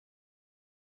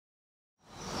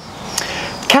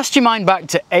Cast your mind back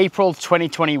to April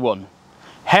 2021.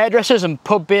 Hairdressers and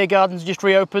pub beer gardens just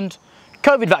reopened.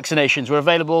 COVID vaccinations were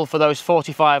available for those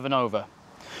 45 and over.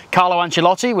 Carlo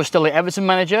Ancelotti was still the Everton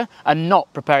manager and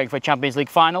not preparing for a Champions League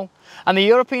final. And the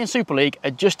European Super League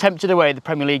had just tempted away the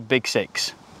Premier League Big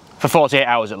Six. For 48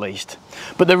 hours at least.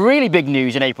 But the really big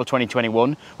news in April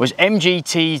 2021 was MG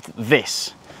teased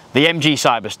this, the MG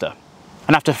Cyberster.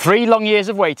 And after 3 long years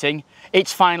of waiting,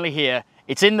 it's finally here.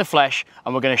 It's in the flesh,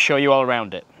 and we're going to show you all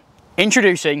around it.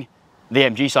 Introducing the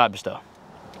MG Cyberster.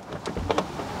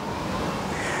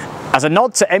 As a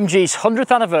nod to MG's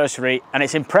 100th anniversary and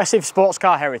its impressive sports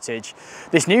car heritage,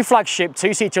 this new flagship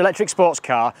 2-seater electric sports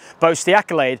car boasts the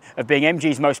accolade of being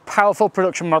MG's most powerful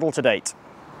production model to date.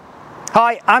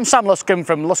 Hi, I'm Sam Luscombe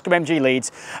from Luscombe MG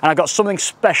Leeds, and I've got something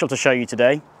special to show you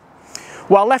today.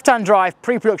 While left-hand drive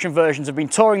pre-production versions have been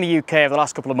touring the UK over the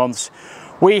last couple of months,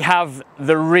 we have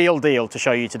the real deal to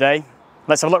show you today.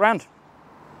 Let's have a look around.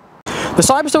 The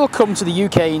Cyberster will come to the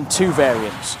UK in 2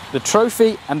 variants, the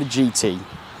Trophy and the GT.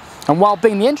 And while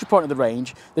being the entry point of the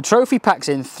range, the Trophy packs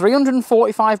in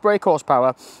 345 brake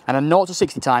horsepower and a 0 to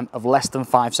 60 time of less than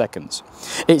 5 seconds.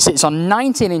 It sits on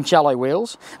 19-inch alloy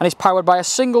wheels and is powered by a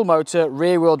single motor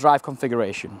rear-wheel drive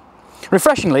configuration.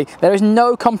 Refreshingly, there is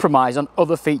no compromise on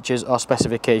other features or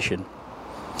specification.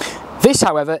 This,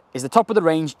 however, is the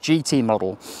top-of-the-range GT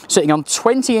model, sitting on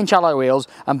 20-inch alloy wheels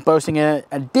and boasting an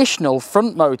additional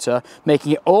front motor,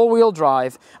 making it all-wheel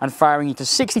drive and firing you to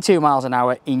 62 miles an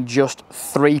hour in just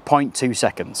 3.2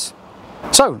 seconds.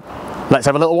 So, let's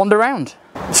have a little wander around.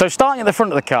 So starting at the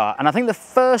front of the car, and I think the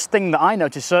first thing that I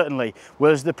noticed certainly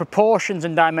was the proportions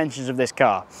and dimensions of this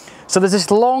car. So there's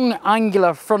this long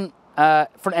angular front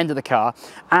end of the car,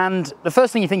 and the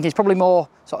first thing you think is probably more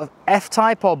sort of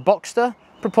F-type or Boxster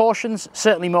proportions,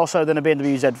 certainly more so than a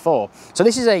BMW Z4. So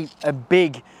this is a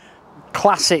big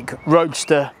classic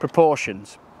roadster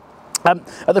proportions. At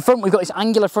the front we've got this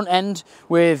angular front end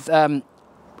with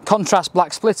contrast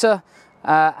black splitter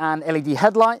and LED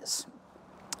headlights.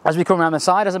 As we come around the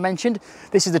side, as I mentioned,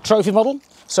 this is the Trophy model,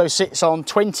 so sits on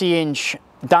 20-inch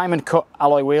diamond cut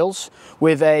alloy wheels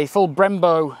with a full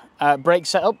Brembo brake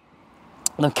setup.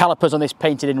 The calipers on this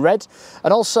painted in red,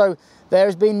 and also there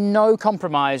has been no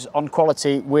compromise on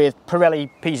quality with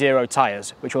Pirelli P0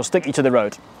 tyres, which will stick you to the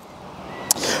road.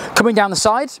 Coming down the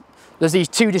side, there's these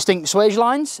 2 distinct swage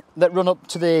lines that run up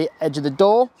to the edge of the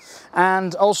door,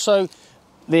 and also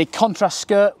the contrast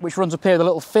skirt which runs up here with a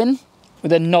little fin,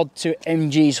 with a nod to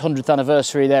MG's 100th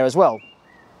anniversary there as well.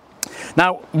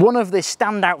 Now, one of the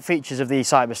standout features of the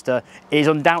Cyberster is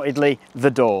undoubtedly the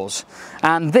doors,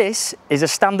 and this is a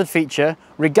standard feature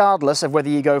regardless of whether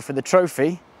you go for the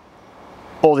Trophy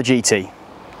or the GT.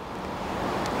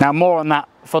 Now, more on that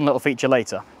fun little feature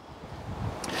later.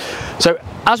 So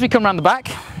as we come around the back,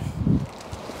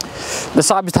 the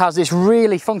Cyberster has this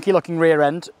really funky looking rear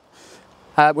end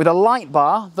with a light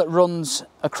bar that runs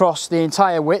across the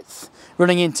entire width,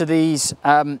 running into these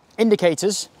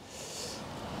indicators,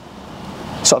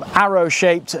 sort of arrow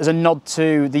shaped as a nod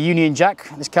to the Union Jack.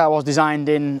 This car was designed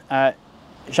in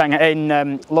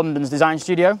London's design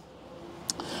studio.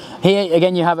 Here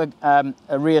again you have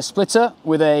a rear splitter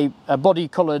with a body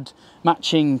coloured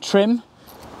matching trim.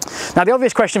 Now the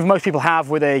obvious question for most people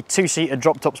have with a 2-seater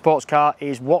drop-top sports car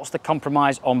is what's the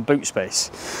compromise on boot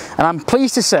space? And I'm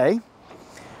pleased to say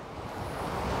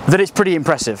that it's pretty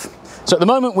impressive. So at the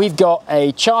moment we've got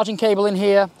a charging cable in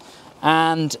here,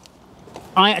 and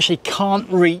I actually can't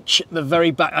reach the very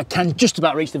back. I can just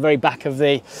about reach the very back of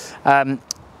the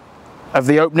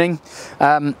opening.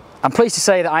 I'm pleased to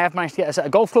say that I have managed to get a set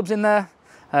of golf clubs in there.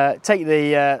 Take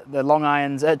the long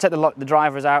irons, take the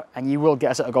drivers out, and you will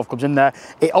get a set of golf clubs in there.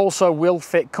 It also will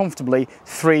fit comfortably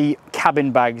 3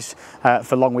 cabin bags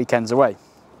for long weekends away.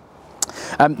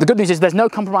 The good news is there's no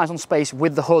compromise on space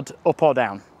with the hood up or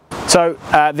down. So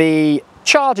the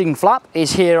charging flap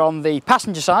is here on the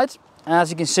passenger side.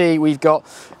 As you can see, we've got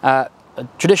a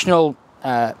traditional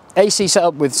AC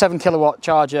setup with 7 kilowatt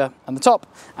charger on the top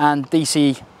and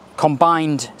DC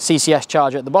combined CCS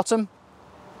charger at the bottom.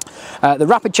 The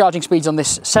rapid charging speeds on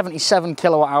this 77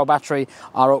 kilowatt hour battery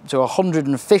are up to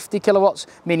 150 kilowatts,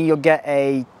 meaning you'll get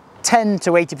a 10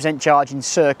 to 80% charge in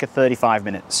circa 35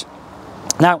 minutes.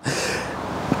 Now,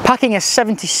 packing a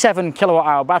 77 kilowatt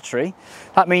hour battery,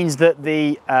 that means that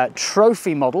the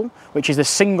Trophy model, which is the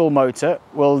single motor,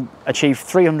 will achieve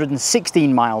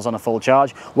 316 miles on a full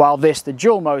charge, while this, the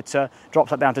dual motor, drops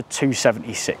that down to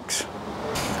 276.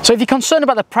 So if you're concerned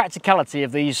about the practicality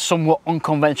of these somewhat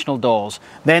unconventional doors,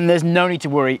 then there's no need to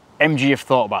worry, MG have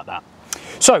thought about that.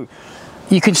 So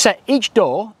you can set each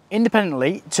door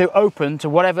independently to open to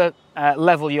whatever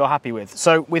level you're happy with.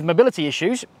 So with mobility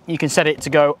issues, you can set it to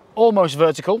go almost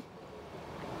vertical,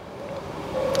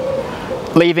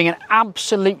 leaving an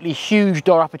absolutely huge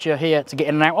door aperture here to get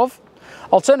in and out of.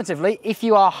 Alternatively, if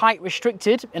you are height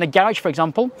restricted in a garage, for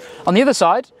example, on the other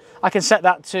side, I can set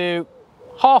that to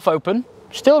half open,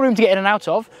 still room to get in and out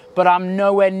of, but I'm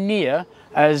nowhere near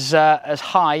as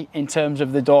high in terms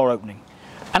of the door opening.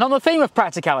 And on the theme of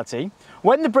practicality,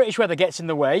 when the British weather gets in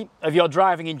the way of your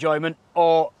driving enjoyment,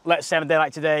 or let's say on a day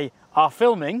like today, our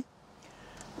filming,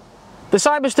 the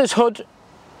Cyberster's hood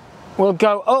will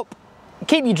go up,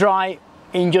 keep you dry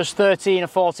in just 13 or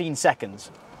 14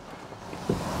 seconds.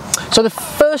 So the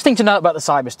first thing to note about the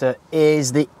Cyberster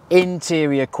is the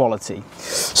interior quality.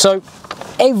 So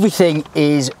everything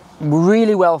is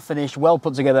really well finished, well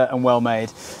put together and well made.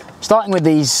 Starting with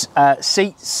these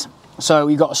seats. So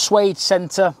you've got a suede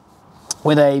centre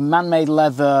with a man-made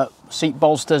leather seat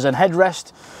bolsters and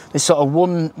headrest. This sort of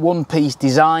one-piece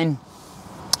design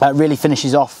really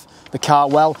finishes off the car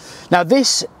well. Now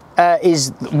this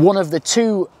is one of the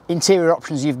two interior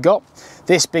options you've got.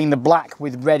 This being the black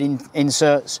with red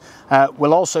inserts.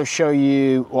 We'll also show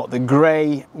you what the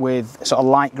grey with sort of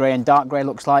light grey and dark grey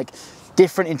looks like.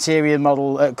 Different interior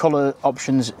model colour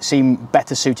options seem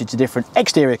better suited to different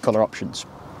exterior colour options.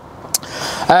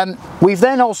 We've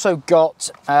then also got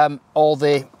all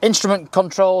the instrument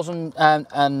controls,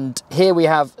 and here we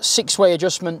have 6-way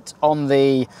adjustment on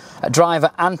the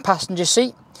driver and passenger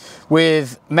seat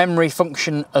with memory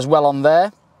function as well on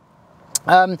there.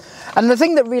 And the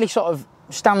thing that really sort of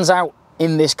stands out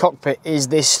in this cockpit is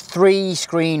this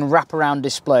 3-screen wraparound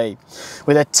display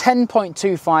with a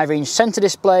 10.25-inch centre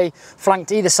display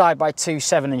flanked either side by two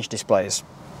 7-inch displays.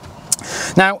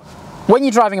 Now, when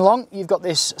you're driving along, you've got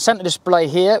this centre display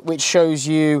here which shows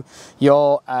you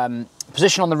your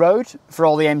position on the road for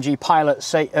all the MG Pilot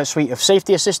suite of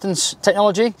safety assistance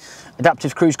technology,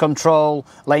 adaptive cruise control,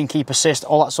 lane keep assist,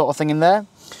 all that sort of thing in there.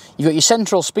 You've got your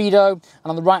central speedo, and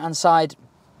on the right hand side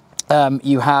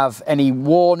you have any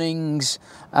warnings,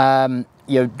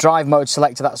 your drive mode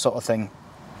selector, that sort of thing.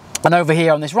 And over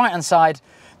here on this right hand side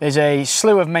there's a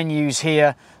slew of menus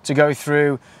here to go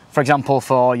through, for example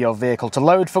for your vehicle to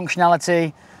load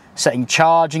functionality, setting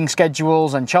charging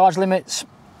schedules and charge limits,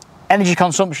 energy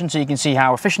consumption so you can see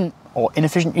how efficient or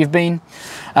inefficient you've been.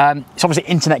 It's obviously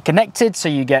internet connected, so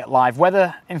you get live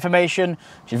weather information,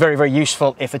 which is very, very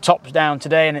useful if the top's down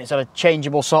today and it's a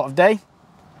changeable sort of day.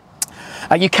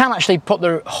 You can actually put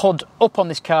the hood up on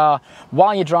this car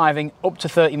while you're driving up to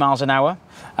 30 miles an hour,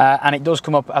 and it does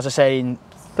come up, as I say, in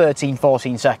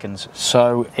 13-14 seconds,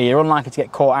 so you're unlikely to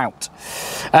get caught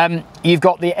out. You've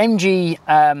got the MG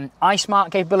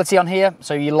iSmart capability on here,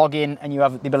 so you log in and you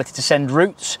have the ability to send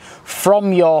routes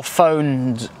from your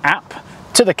phone's app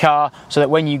to the car so that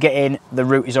when you get in, the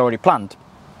route is already planned.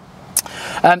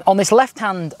 On this left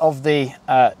hand of the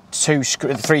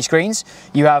 3 screens,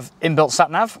 you have inbuilt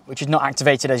sat-nav, which is not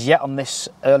activated as yet on this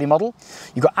early model.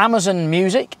 You've got Amazon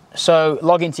Music, so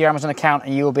log into your Amazon account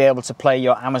and you will be able to play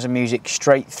your Amazon Music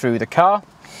straight through the car.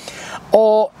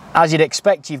 Or, as you'd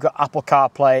expect, you've got Apple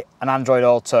CarPlay and Android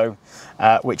Auto,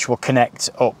 which will connect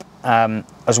up,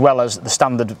 as well as the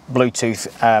standard Bluetooth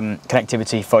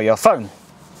connectivity for your phone.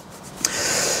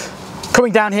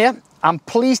 Coming down here, I'm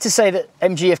pleased to say that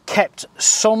MG have kept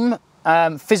some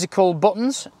physical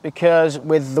buttons, because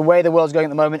with the way the world's going at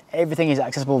the moment, everything is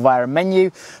accessible via a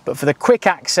menu. But for the quick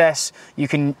access, you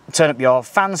can turn up your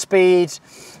fan speed,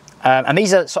 and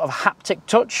these are sort of haptic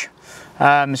touch,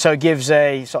 so it gives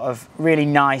a sort of really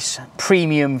nice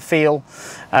premium feel.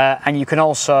 And you can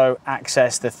also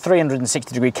access the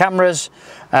 360-degree cameras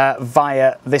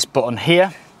via this button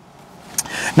here.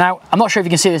 Now, I'm not sure if you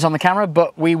can see this on the camera,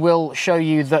 but we will show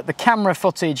you that the camera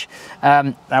footage,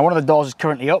 now one of the doors is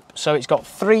currently up, so it's got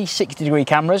 360-degree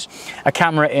cameras, a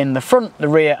camera in the front, the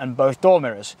rear and both door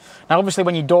mirrors. Now obviously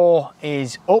when your door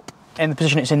is up in the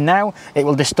position it's in now, it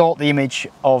will distort the image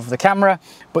of the camera,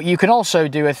 but you can also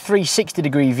do a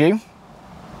 360-degree view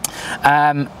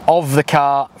of the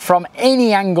car from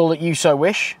any angle that you so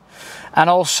wish, and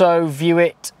also view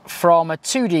it from a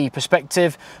 2D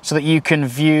perspective so that you can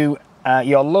view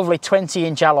your lovely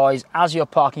 20-inch alloys as you're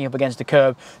parking up against the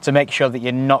curb to make sure that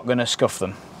you're not going to scuff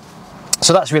them.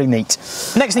 So that's really neat.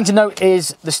 Next thing to note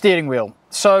is the steering wheel.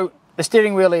 So the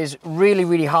steering wheel is really,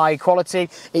 really high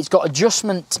quality. It's got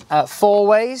adjustment 4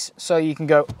 ways, so you can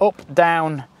go up,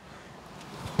 down,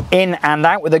 in and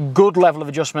out with a good level of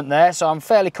adjustment there. So I'm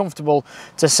fairly comfortable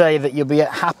to say that you'll be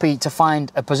happy to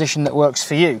find a position that works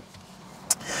for you.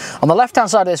 On the left hand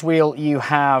side of this wheel you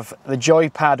have the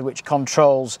joypad which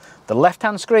controls the left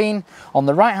hand screen. On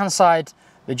the right hand side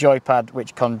the joypad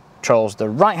which controls the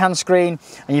right hand screen,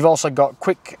 and you've also got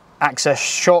quick access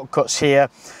shortcuts here.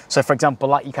 So for example,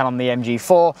 like you can on the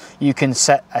MG4, you can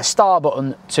set a star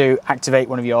button to activate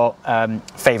one of your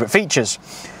favourite features.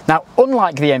 Now,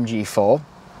 unlike the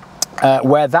MG4,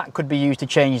 where that could be used to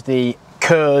change the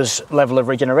Kerr's level of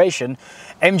regeneration,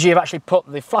 MG have actually put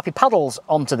the flappy paddles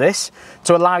onto this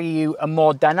to allow you a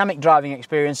more dynamic driving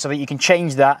experience, so that you can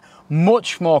change that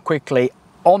much more quickly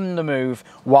on the move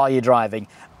while you're driving.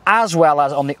 As well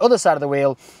as on the other side of the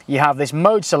wheel, you have this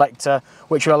mode selector,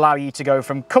 which will allow you to go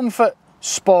from comfort,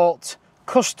 sport,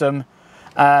 custom,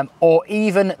 or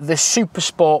even the super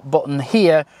sport button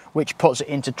here, which puts it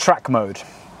into track mode.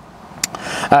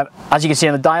 As you can see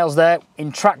on the dials there,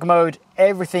 in track mode,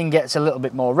 everything gets a little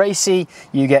bit more racy.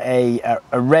 You get a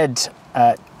red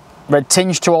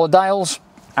tinge to all the dials,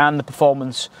 and the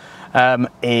performance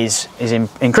is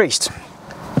increased.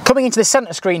 Coming into the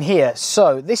center screen here,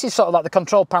 so this is sort of like the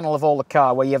control panel of all the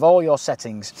car, where you have all your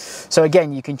settings. So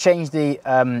again, you can change the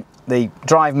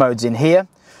drive modes in here,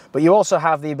 but you also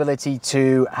have the ability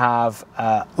to have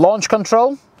launch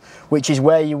control, which is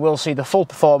where you will see the full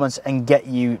performance and get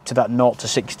you to that 0 to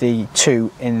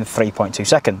 62 in 3.2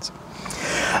 seconds.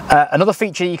 Another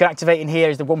feature you can activate in here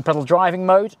is the one pedal driving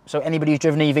mode. So anybody who's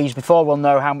driven EVs before will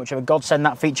know how much of a godsend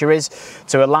that feature is,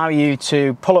 to allow you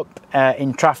to pull up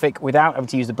in traffic without having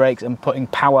to use the brakes and putting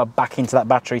power back into that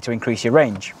battery to increase your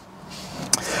range.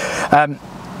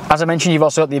 As I mentioned, you've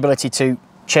also got the ability to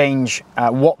change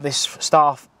what this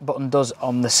start button does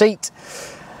on the seat,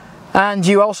 and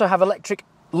you also have electric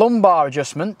lumbar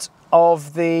adjustment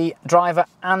of the driver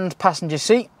and passenger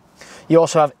seat. You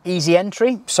also have easy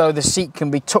entry, so the seat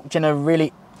can be tucked in a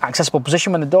really accessible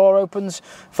position when the door opens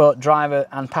for driver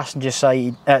and passenger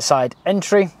side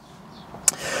entry.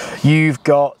 You've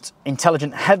got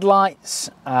intelligent headlights,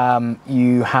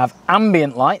 you have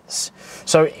ambient lights.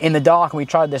 So in the dark, and we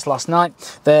tried this last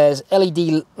night, there's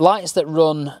LED lights that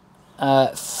run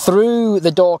through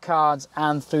the door cards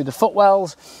and through the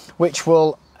footwells, which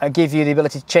will give you the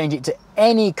ability to change it to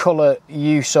any colour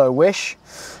you so wish,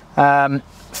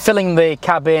 filling the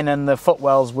cabin and the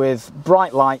footwells with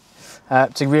bright light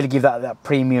to really give that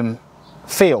premium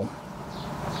feel.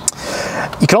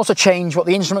 You can also change what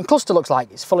the instrument cluster looks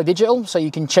like. It's fully digital, so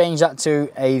you can change that to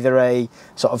either a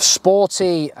sort of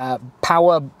sporty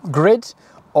power grid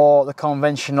or the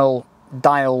conventional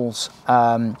dials,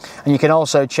 and you can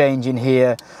also change in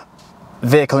here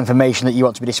vehicle information that you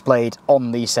want to be displayed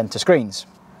on these centre screens.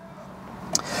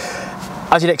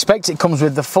 As you'd expect, it comes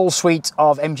with the full suite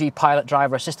of MG Pilot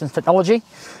driver assistance technology,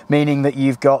 meaning that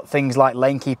you've got things like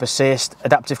lane keep assist,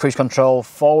 adaptive cruise control,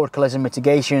 forward collision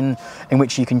mitigation, in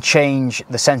which you can change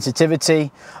the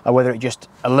sensitivity, whether it just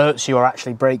alerts you or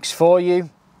actually brakes for you.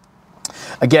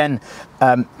 Again,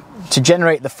 to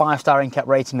generate the 5-star in-cab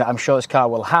rating that I'm sure this car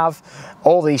will have,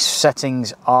 all these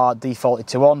settings are defaulted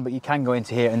to on, but you can go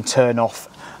into here and turn off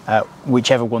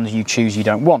whichever ones you choose you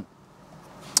don't want.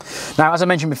 Now, as I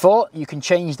mentioned before, you can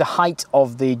change the height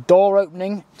of the door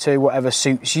opening to whatever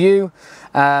suits you,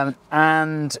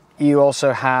 and you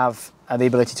also have the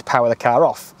ability to power the car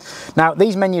off. Now,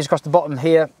 these menus across the bottom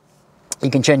here,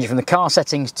 you can change it from the car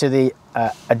settings to the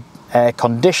air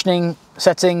conditioning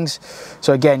settings.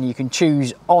 So again, you can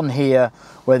choose on here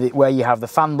where you have the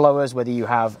fan blowers, whether you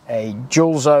have a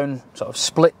dual zone sort of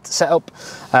split setup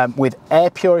with air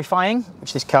purifying,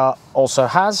 which this car also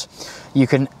has. You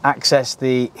can access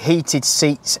the heated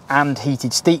seats and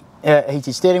heated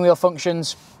steering wheel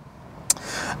functions,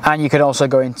 and you can also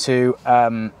go into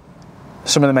some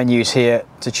of the menus here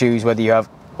to choose whether you have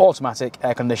automatic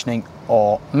air conditioning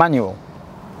or manual.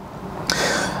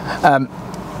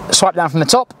 Swipe down from the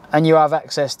top and you have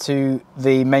access to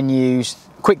the menus,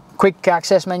 quick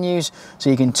access menus, so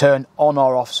you can turn on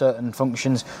or off certain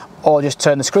functions, or just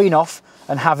turn the screen off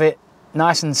and have it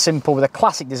nice and simple with a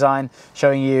classic design,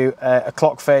 showing you a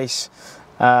clock face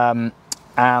and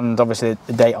obviously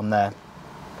the date on there.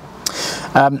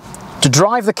 To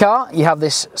drive the car, you have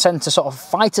this centre sort of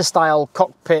fighter style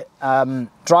cockpit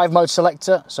drive mode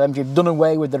selector. So MG have done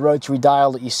away with the rotary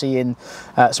dial that you see in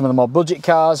some of the more budget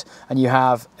cars, and you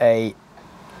have a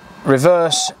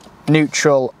reverse,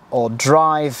 neutral or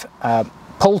drive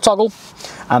pull toggle,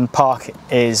 and park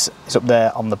is up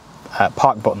there on the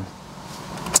park button.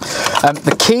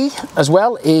 The key as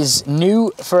well is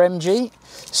new for MG.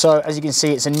 So as you can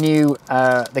see, it's a new,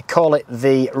 they call it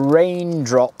the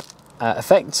raindrop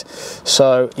effect.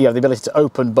 So you have the ability to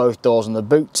open both doors on the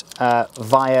boot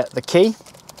via the key,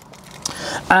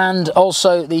 and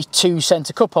also these two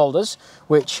centre cup holders,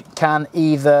 which can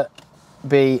either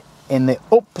be in the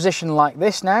up position like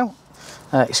this now,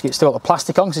 it's still got the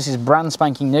plastic on because this is brand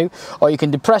spanking new, or you can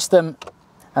depress them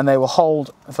and they will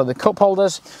hold for the cup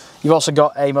holders. You've also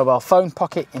got a mobile phone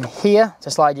pocket in here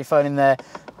to slide your phone in there,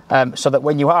 so that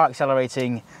when you are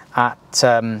accelerating at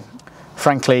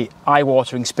frankly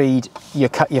eye-watering speed, your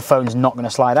phone's not going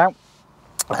to slide out.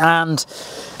 And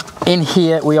in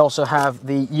here we also have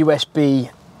the USB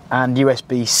and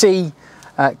USB-C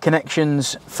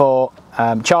connections for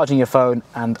charging your phone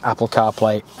and Apple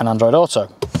CarPlay and Android Auto.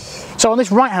 So on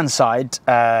this right hand side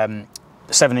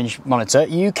 7-inch monitor,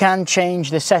 you can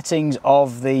change the settings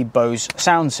of the Bose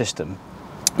sound system.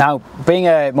 Now, being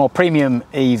a more premium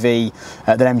EV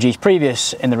than MG's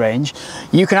previous in the range,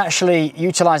 you can actually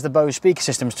utilise the Bose speaker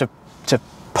systems to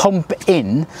pump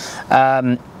in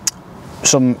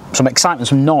some excitement,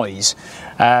 some noise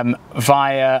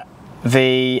via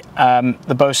the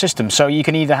Bose system. So you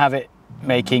can either have it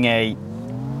making a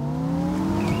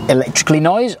electrically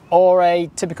noise or a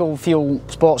typical fuel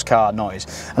sports car noise,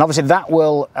 and obviously that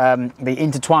will be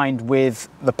intertwined with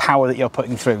the power that you're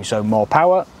putting through. So more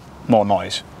power, more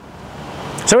noise.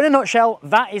 So in a nutshell,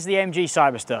 that is the MG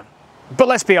Cyberster. But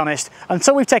let's be honest,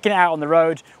 until we've taken it out on the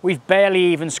road, we've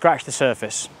barely even scratched the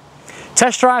surface.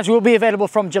 Test drives will be available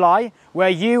from July, where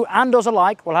you and us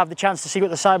alike will have the chance to see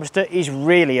what the Cyberster is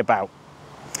really about.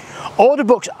 Order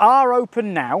books are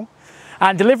open now,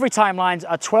 and delivery timelines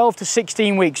are 12 to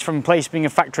 16 weeks from placing a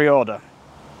factory order.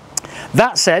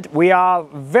 That said, we are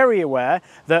very aware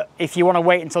that if you want to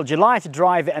wait until July to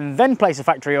drive it and then place a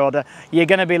factory order, you're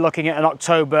going to be looking at an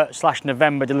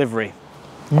October/November delivery.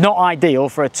 Not ideal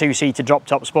for a two-seater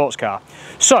drop-top sports car.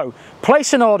 So,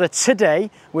 place an order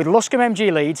today with Luscombe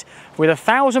MG Leeds with a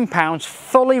 £1,000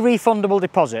 fully refundable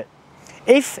deposit.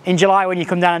 If, in July when you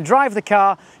come down and drive the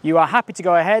car, you are happy to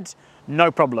go ahead, no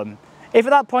problem. If at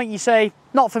that point you say,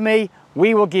 not for me,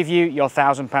 we will give you your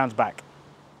 £1,000 back.